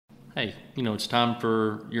hey, it's time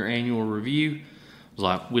for your annual review.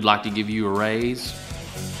 We'd like to give you a raise.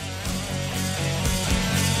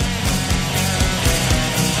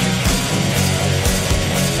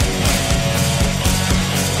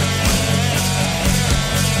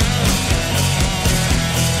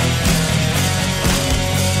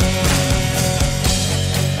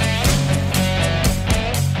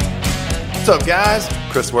 What's up, guys?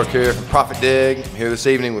 Chris Work here from Profit Dig. I'm here this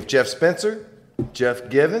evening with Jeff Spencer, Jeff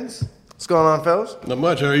Givens. What's going on, fellas? Not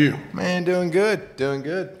much. How are you? Man, doing good. Doing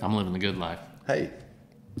good. I'm living the good life. Hey,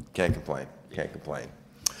 can't complain. Can't complain.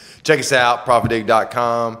 Check us out,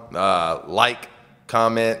 profitdig.com. Like,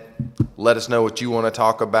 comment, let us know what you want to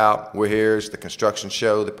talk about. We're here. It's the construction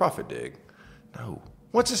show, the Profit Dig. No.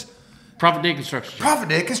 What's this? Profit Dig Construction Show. Profit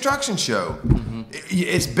Dig Construction Show. Mm-hmm.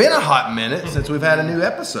 It's been a hot minute since we've had a new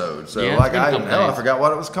episode. So, yeah, I forgot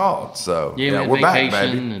what it was called. So, we're back,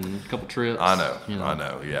 baby. And a couple trips. I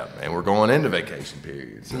know, yeah. And we're going into vacation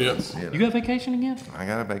period. So You got vacation again? I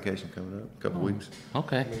got a vacation coming up, a couple weeks.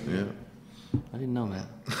 Okay. Yeah. I didn't know that.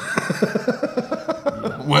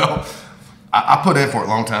 Well, I put in for it a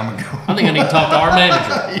long time ago. I think I need to talk to our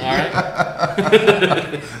manager. All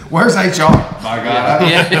right. Where's HR? My God.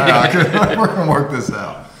 Yeah. We're going to work this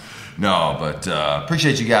out. No, but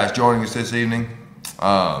appreciate you guys joining us this evening.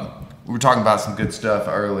 We were talking about some good stuff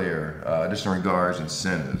earlier, just in regards to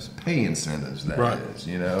incentives, pay incentives, that is,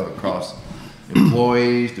 across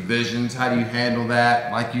employees, divisions. How do you handle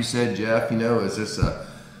that? Like you said, Jeff, is this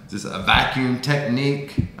a vacuum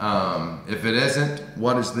technique? If it isn't,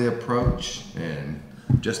 what is the approach? And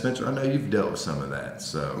Jeff Spencer, I know you've dealt with some of that.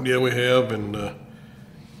 So yeah, we have, and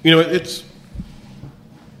it's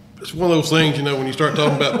one of those things. When you start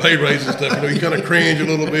talking about pay raises and stuff, you kind of cringe a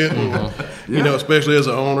little bit. And, especially as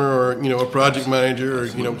an owner or a project manager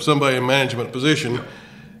or somebody in management position,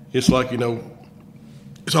 it's like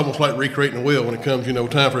it's almost like recreating the wheel when it comes,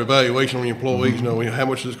 time for evaluation on your employees. How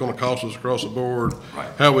much is this going to cost us across the board?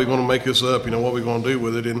 Right. How are we going to make this up? What are we going to do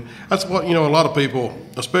with it? And that's what, a lot of people,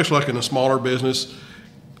 especially like in a smaller business,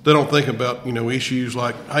 they don't think about, issues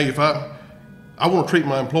like, hey, if I want to treat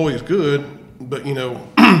my employees good, but,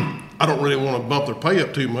 I don't really want to bump their pay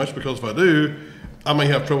up too much because if I do, I may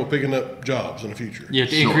have trouble picking up jobs in the future. You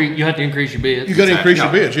have to increase your bids. You got to increase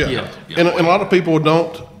your bids, yeah. Yeah. And a lot of people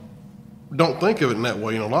don't think of it in that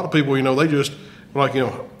way. A lot of people, they just like,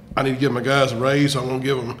 I need to give my guys a raise. So I'm going to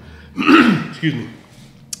give them, excuse me,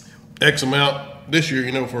 X amount this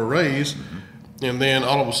year, for a raise. Mm-hmm. And then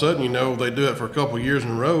all of a sudden, they do it for a couple of years in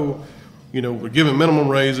a row. We're giving minimum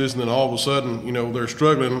raises, and then all of a sudden, they're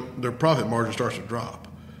struggling. Their profit margin starts to drop.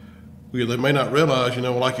 They may not realize,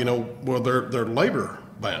 they're labor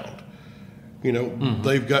bound. Mm-hmm.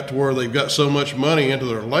 They've got to where they've got so much money into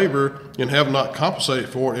their labor and have not compensated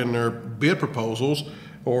for it in their bid proposals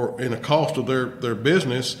or in the cost of their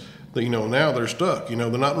business that, now they're stuck. They're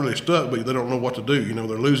not really stuck, but they don't know what to do. They're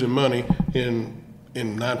losing money in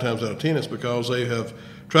 9 times out of 10 it's because they have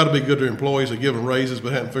tried to be good to their employees, they give them raises,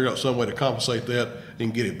 but haven't figured out some way to compensate that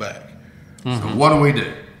and get it back. Mm-hmm. So what do we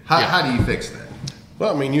do? How do you fix that?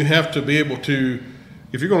 Well, you have to be able to,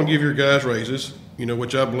 if you're going to give your guys raises,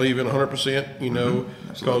 which I believe in 100%,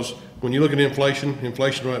 because when you look at inflation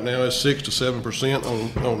right now is 6 to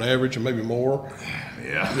 7% on average, and maybe more.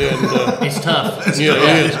 Yeah. And, it's tough. It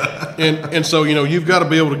is. And so, you've got to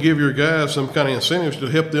be able to give your guys some kind of incentives to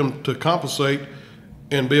help them to compensate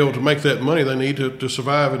and be able to make that money they need to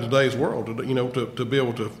survive in today's world, to be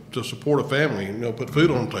able to support a family, put food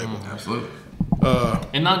on the table. Absolutely.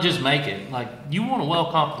 And not just make it. Like, you want to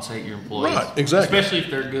well compensate your employees. Right, exactly. Especially if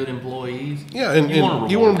they're good employees. Yeah, and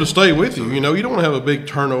you want them to stay with you. You don't want to have a big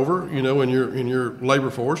turnover, in your labor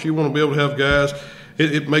force. You want to be able to have guys.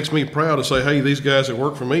 It makes me proud to say, hey, these guys that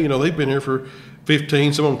work for me, they've been here for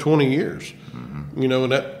 15, some of them 20 years. Mm-hmm.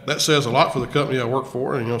 And that says a lot for the company I work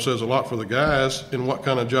for, and says a lot for the guys and what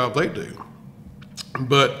kind of job they do.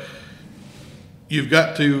 But you've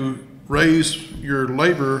got to raise your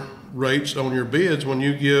labor rates on your bids when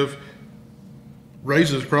you give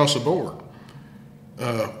raises across the board.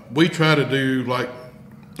 We try to do like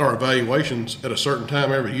our evaluations at a certain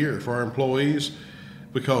time every year for our employees,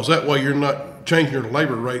 because that way you're not changing your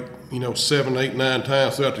labor rate 7, 8, 9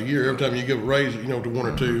 times throughout the year every time you give a raise to 1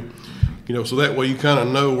 or 2, so that way you kind of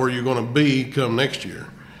know where you're going to be come next year.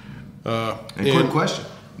 And quick question,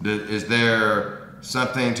 is there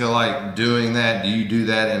something to like doing that? Do you do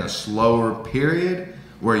that in a slower period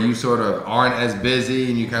where you sort of aren't as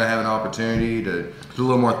busy and you kind of have an opportunity to put a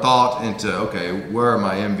little more thought into, okay, where are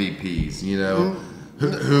my MVPs?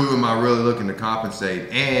 Who am I really looking to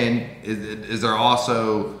compensate? And is there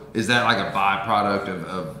also is that like a byproduct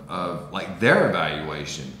of like their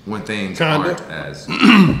evaluation when things Kinda. aren't as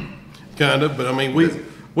Kind of, but I mean,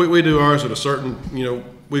 we do ours at a certain,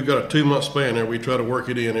 we've got a 2-month span there. We try to work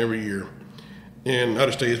it in every year. And I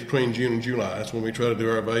just tell you, it's between June and July. That's when we try to do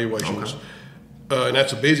our evaluations. And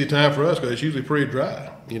that's a busy time for us because it's usually pretty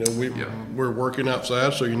dry. We're working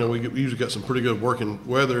outside, so, we usually got some pretty good working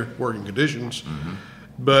conditions. Mm-hmm.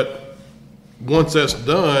 But once that's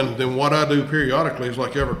done, then what I do periodically is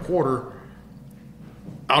like every quarter,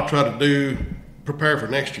 I'll try to prepare for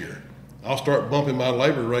next year. I'll start bumping my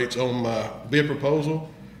labor rates on my bid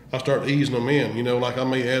proposal. I'll start easing them in, like I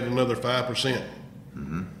may add another 5%,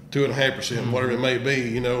 2.5%, whatever it may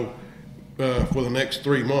be, for the next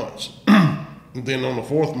 3 months. And then on the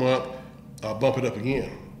 4th month, I'll bump it up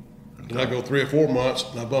again. And I go 3 or 4 months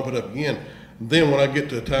and I bump it up again. Then when I get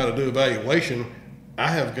to the time to do evaluation, I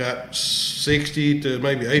have got 60 to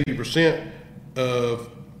maybe 80% of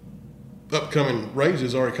upcoming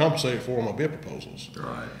raises already compensated for on my bid proposals.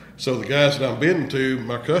 right. So the guys that I'm bidding to,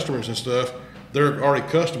 my customers and stuff, they're already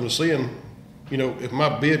accustomed to seeing, if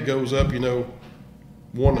my bid goes up, 1.5%,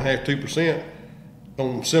 2%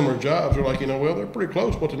 on similar jobs, they're like, well, they're pretty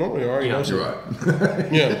close to what they normally are. Yeah, so, You're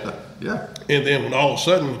right. yeah. Yeah. And then when all of a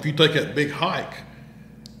sudden, if you take that big hike,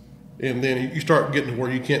 and then you start getting to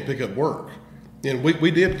where you can't pick up work. And we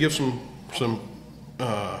did give some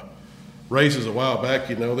raises a while back,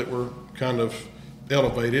 that were kind of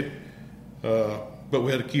elevated. But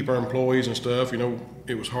we had to keep our employees and stuff.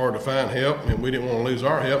 It was hard to find help, and we didn't want to lose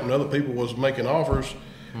our help. And other people was making offers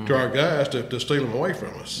to our guys to steal them away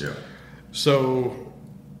from us. Yeah. So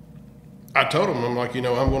I told them, I'm like, I'm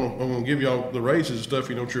going to give y'all the raises and stuff,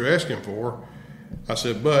 what you're asking for. I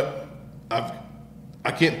said, but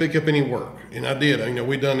I can't pick up any work. And I did.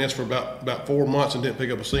 We done this for about 4 months and didn't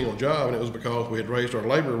pick up a single job, and it was because we had raised our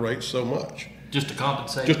labor rates so much. Just to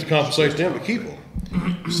compensate. Just to compensate them to keep them.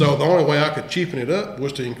 So the only way I could cheapen it up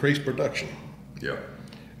was to increase production. Yeah.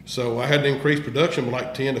 So I had to increase production by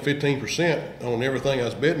like 10 to 15% on everything I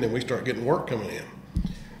was bidding, and we start getting work coming in.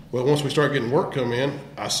 Well, once we started getting work coming in,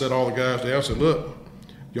 I set all the guys down and said, look,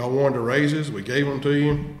 y'all wanted the raises, we gave them to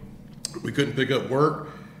you. We couldn't pick up work,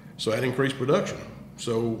 so I had to increase production.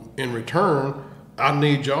 So in return, I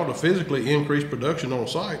need y'all to physically increase production on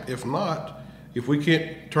site. If not, if we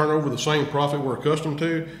can't turn over the same profit we're accustomed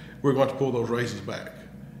to, we're going to pull those raises back.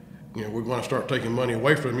 We're going to start taking money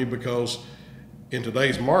away from you because in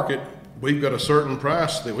today's market, we've got a certain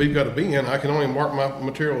price that we've got to be in. I can only mark my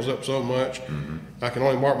materials up so much. Mm-hmm. I can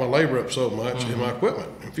only mark my labor up so much and my equipment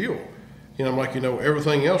and fuel. I'm like,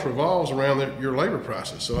 everything else revolves around your labor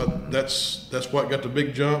prices. So that's what got the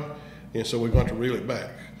big jump. And so we're going to reel it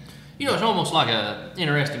back. It's almost like an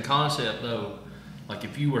interesting concept, though. Like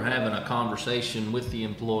if you were having a conversation with the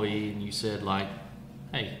employee and you said, like,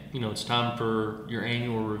 hey, it's time for your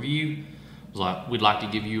annual review. It was like, we'd like to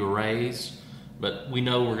give you a raise, but we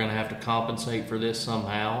know we're going to have to compensate for this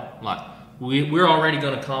somehow. Like we're already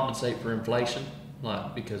going to compensate for inflation,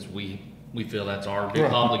 like because we feel that's our big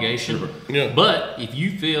obligation. Sure. Yeah. But if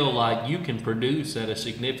you feel like you can produce at a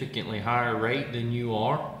significantly higher rate than you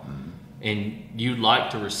are, and you'd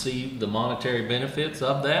like to receive the monetary benefits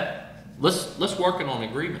of that, let's work it on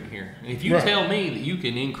agreement here. And if you tell me that you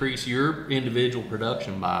can increase your individual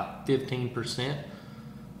production by 15%,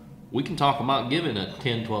 we can talk about giving a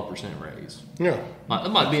 10, 12% raise. Yeah.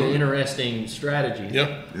 That might be an interesting strategy.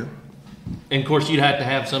 Yeah. Yeah. And of course, you'd have to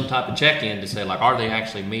have some type of check-in to say, like, are they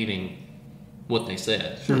actually meeting what they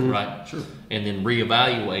said, right? Sure. And then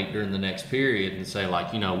reevaluate during the next period and say,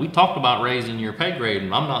 like, we talked about raising your pay grade,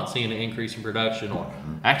 and I'm not seeing an increase in production, or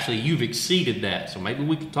actually you've exceeded that, so maybe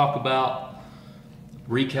we could talk about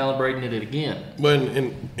recalibrating it again. But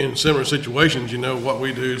in similar situations, what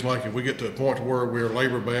we do is like if we get to a point where we're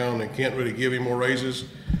labor bound and can't really give any more raises,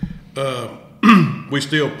 we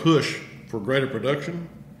still push for greater production,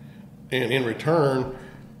 and in return,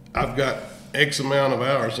 I've got X amount of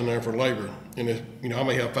hours in there for labor. And I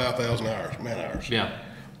may have 5,000 hours, man hours. Yeah.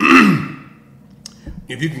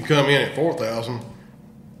 If you can come in at 4,000,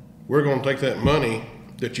 we're going to take that money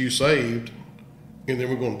that you saved, and then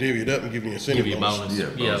we're going to divvy it up and give you an incentive Give you a bonus. Yeah,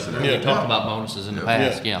 bonus and We everything. talked about bonuses in the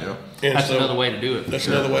past. Yeah. And That's so another way to do it. That's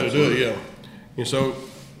another way to do it, yeah. And so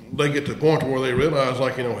they get to the point where they realize,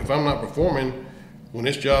 like, if I'm not performing, when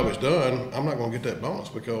this job is done, I'm not going to get that bonus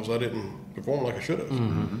because I didn't perform like I should have.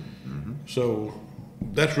 Mm-hmm. Mm-hmm. So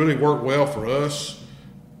that's really worked well for us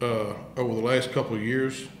over the last couple of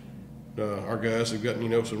years. Our guys have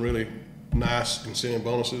gotten, some really nice incentive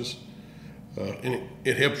bonuses. And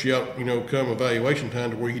it helps you out, come evaluation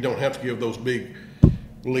time to where you don't have to give those big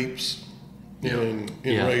leaps in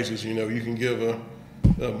raises. You can give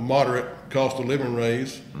a moderate cost of living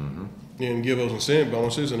raise and give those incentive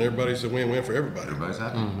bonuses, and everybody's a win-win for everybody. Everybody's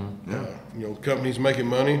happy. Yeah. You know, the company's making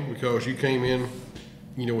money because you came in,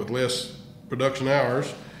 you know, with less production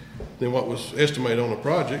hours than what was estimated on the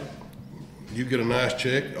project. You get a nice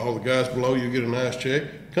check. All the guys below you get a nice check.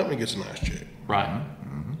 Company gets a nice check. Right.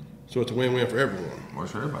 So it's a win-win for everyone.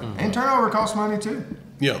 Works for everybody. And turnover costs money too.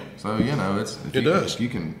 Yeah. So, you know, It does. If you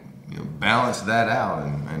can balance that out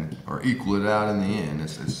and or equal it out in the end,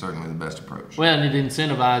 it's certainly the best approach. Well, and it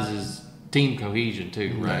incentivizes team cohesion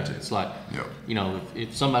too, right? That's it. It's like, Yep. you know,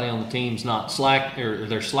 if somebody on the team's not slack or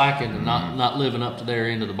they're slacking and not living up to their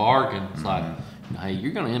end of the bargain, it's like, hey,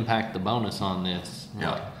 you're going to impact the bonus on this.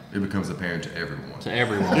 Yeah. It becomes apparent to everyone. To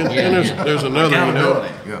everyone. And, Yeah, and yeah. there's another, you know,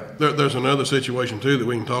 Accountability. Yeah. there's another situation too that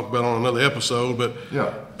we can talk about on another episode. But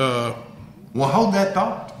Yeah. Well, hold that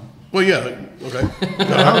thought. well, yeah, okay.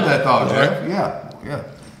 Hold that thought, Jeff. Yeah.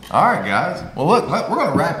 All right, guys. Well, look, we're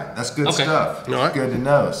going to wrap it. That's good Okay. stuff. All right. Good to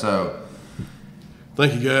know. So,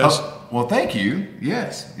 Thank you, guys. well, thank you.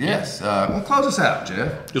 Yes. Well, close us out,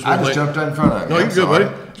 Jeff. Just I one just thing. jumped right in front of you. No, you're I'm good, sorry.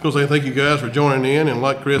 buddy. Just gonna say thank you guys for joining in, and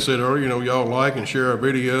like Chris said earlier, you know, y'all like and share our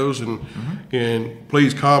videos, and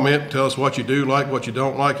please comment, tell us what you do like, what you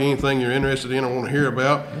don't like, anything you're interested in or want to hear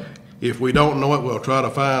about. If we don't know it, we'll try to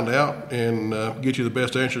find out and get you the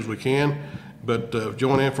best answers we can. But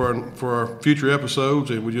join in for our future episodes,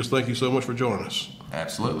 and we just thank you so much for joining us.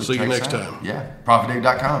 Absolutely. See you Check us next out. time. Yeah.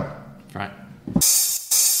 ProfitDig.com. Right.